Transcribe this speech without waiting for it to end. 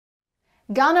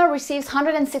Ghana receives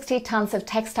 160 tons of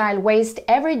textile waste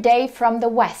every day from the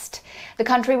West. The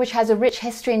country, which has a rich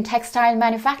history in textile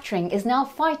manufacturing, is now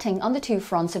fighting on the two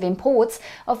fronts of imports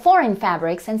of foreign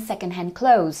fabrics and second-hand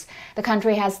clothes. The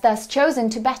country has thus chosen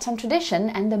to bet on tradition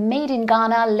and the Made in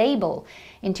Ghana label.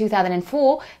 In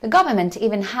 2004, the government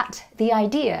even had the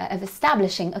idea of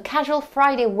establishing a casual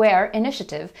Friday wear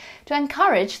initiative to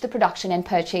encourage the production and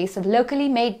purchase of locally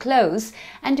made clothes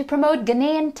and to promote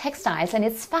Ghanaian textiles and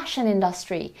its fashion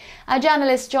industry. Our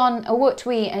journalists John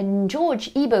Owotwi and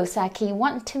George Ibo-Saki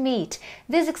want to meet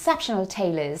these exceptional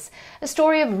tailors, a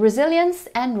story of resilience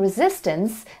and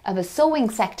resistance of a sewing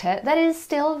sector that is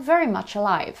still very much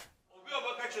alive.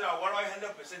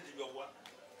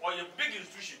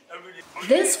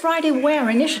 This Friday Wear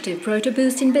initiative brought a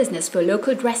boost in business for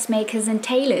local dressmakers and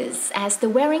tailors, as the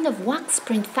wearing of wax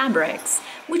print fabrics,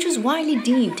 which was widely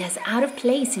deemed as out of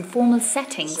place in formal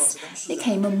settings,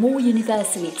 became a more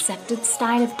universally accepted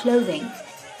style of clothing,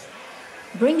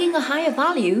 bringing a higher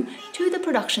value to the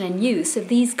production and use of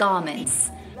these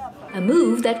garments. A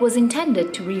move that was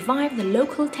intended to revive the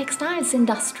local textiles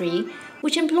industry,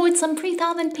 which employed some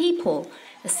 3,000 people,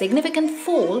 a significant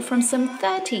fall from some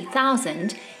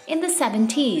 30,000 in the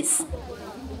 70s.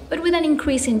 But with an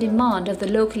increase in demand of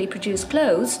the locally produced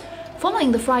clothes,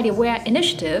 following the Friday Wear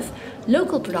initiative,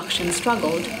 local production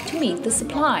struggled to meet the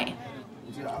supply.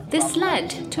 This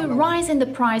led to a rise in the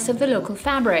price of the local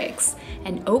fabrics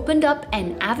and opened up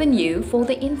an avenue for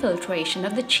the infiltration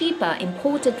of the cheaper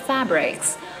imported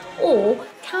fabrics or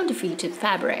counterfeited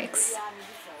fabrics.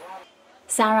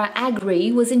 Sarah Agri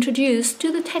was introduced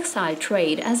to the textile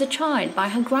trade as a child by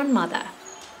her grandmother.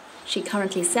 She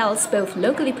currently sells both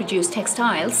locally produced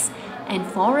textiles and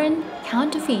foreign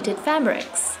counterfeited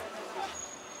fabrics.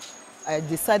 I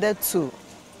decided to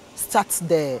start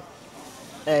the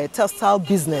textile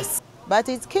business, but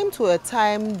it came to a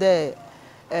time the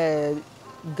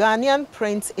Ghanaian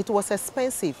print, it was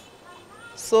expensive,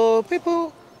 so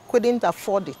people couldn't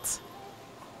afford it.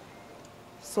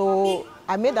 So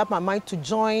I made up my mind to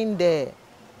join the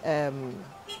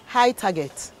high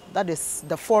target, that is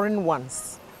the foreign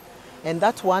ones. And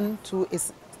that one too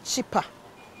is cheaper.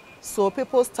 So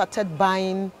people started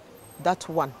buying that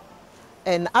one.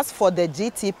 And as for the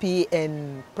GTP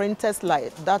and printers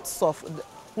like that soft,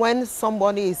 when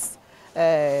somebody is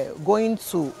going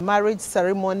to marriage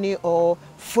ceremony or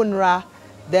funeral,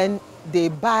 then they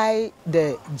buy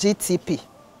the GTP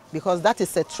because that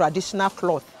is a traditional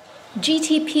cloth.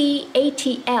 GTP,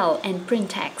 ATL and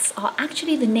Printex are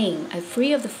actually the name of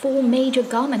 3 of the 4 major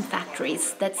garment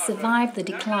factories that survived the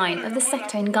decline of the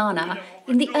sector in Ghana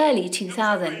in the early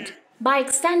 2000s. By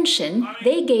extension,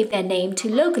 they gave their name to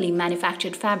locally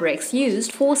manufactured fabrics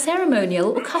used for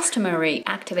ceremonial or customary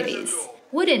activities.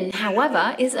 Wooden,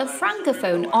 however, is of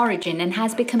Francophone origin and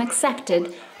has become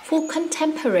accepted for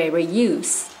contemporary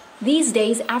use. These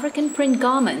days, African print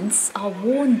garments are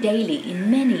worn daily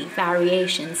in many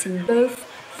variations in both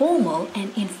formal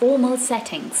and informal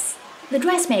settings. The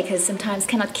dressmakers sometimes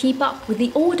cannot keep up with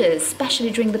the orders,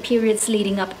 especially during the periods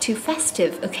leading up to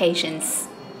festive occasions.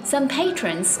 Some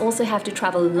patrons also have to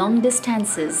travel long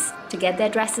distances to get their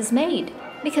dresses made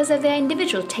because of their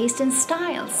individual taste and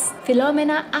styles.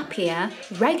 Philomena Appiah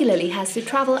regularly has to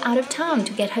travel out of town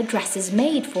to get her dresses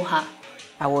made for her.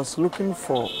 I was looking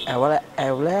for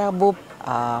a reliable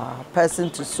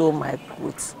person to sew my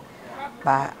clothes,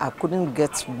 but I couldn't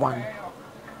get one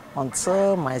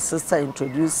until my sister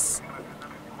introduced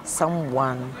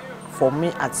someone for me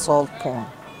at Salt Pond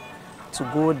to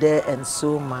go there and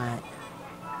sew my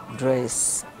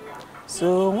dress.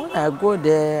 So when I go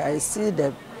there, I see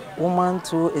the woman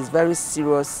too is very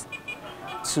serious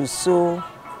to sew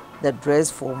the dress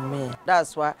for me.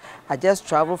 That's why I just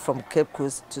traveled from Cape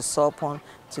Coast to Salt Pond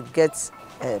to get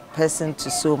a person to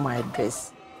sew my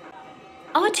dress.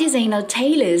 Artisanal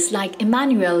tailors like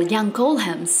Emmanuel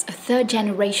Young-Colhams, a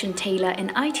third-generation tailor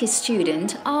and IT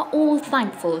student, are all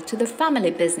thankful to the family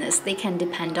business they can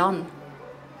depend on.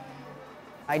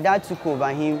 My dad took over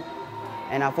him,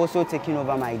 and I've also taken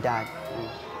over my dad.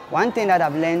 One thing that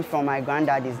I've learned from my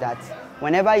granddad is that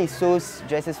whenever he sews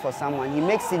dresses for someone, he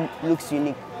makes it look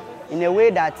unique, in a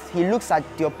way that he looks at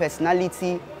your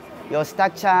personality, your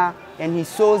stature, and he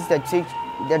sews the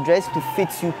dress to fit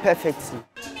you perfectly.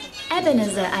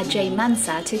 Ebenezer Ajay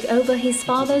Mansa took over his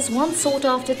father's once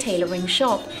sought-after tailoring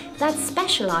shop that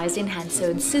specialized in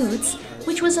hand-sewn suits,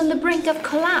 which was on the brink of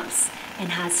collapse and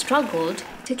has struggled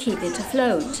to keep it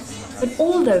afloat. But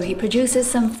although he produces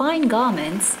some fine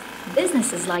garments,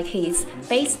 businesses like his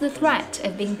face the threat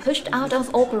of being pushed out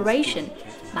of operation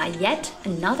by yet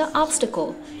another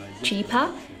obstacle: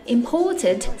 cheaper,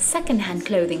 Imported second-hand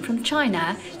clothing from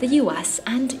China, the US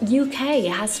and UK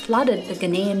has flooded the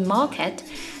Ghanaian market,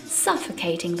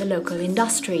 suffocating the local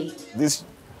industry. This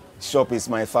shop is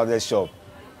my father's shop.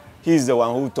 He's the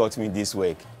one who taught me this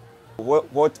work.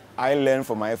 What I learned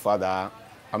from my father,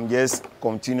 I'm just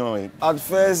continuing. At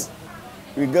first,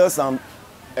 we got some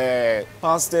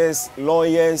pastors,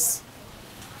 lawyers,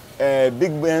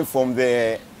 big men from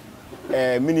the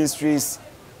ministries,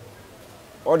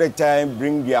 all the time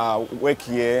bring their work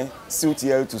here, suit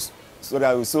here so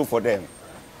that we sew for them.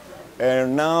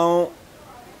 And now,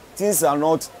 things are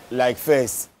not like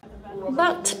first.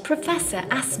 But Professor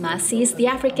Asma sees the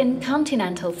African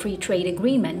Continental Free Trade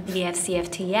Agreement, the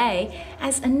AfCFTA,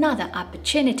 as another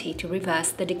opportunity to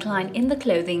reverse the decline in the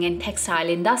clothing and textile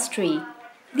industry.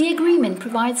 The agreement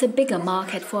provides a bigger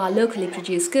market for our locally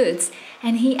produced goods,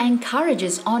 and he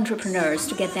encourages entrepreneurs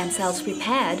to get themselves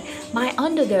prepared by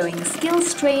undergoing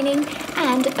skills training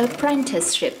and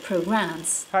apprenticeship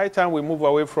programs. High time we move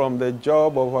away from the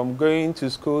job of I'm going to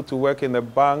school to work in the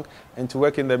bank and to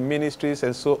work in the ministries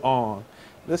and so on.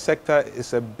 This sector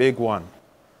is a big one.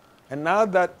 And now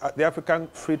that the African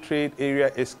Free Trade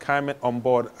Area is coming on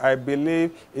board, I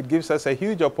believe it gives us a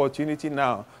huge opportunity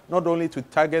now, not only to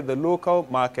target the local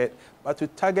market, but to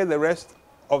target the rest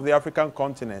of the African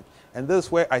continent. And this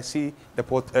is where I see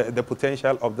the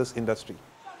potential of this industry.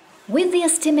 With the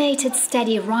estimated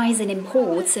steady rise in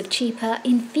imports of cheaper,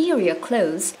 inferior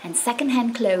clothes and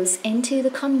second-hand clothes into the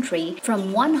country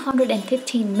from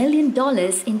 $115 million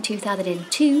in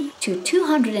 2002 to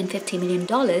 $250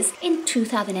 million in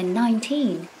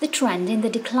 2019, the trend in the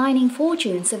declining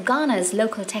fortunes of Ghana's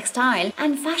local textile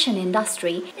and fashion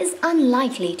industry is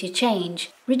unlikely to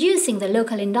change, reducing the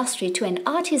local industry to an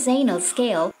artisanal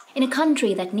scale in a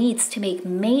country that needs to make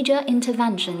major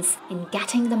interventions in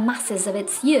getting the masses of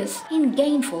its youth in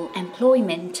gainful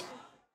employment.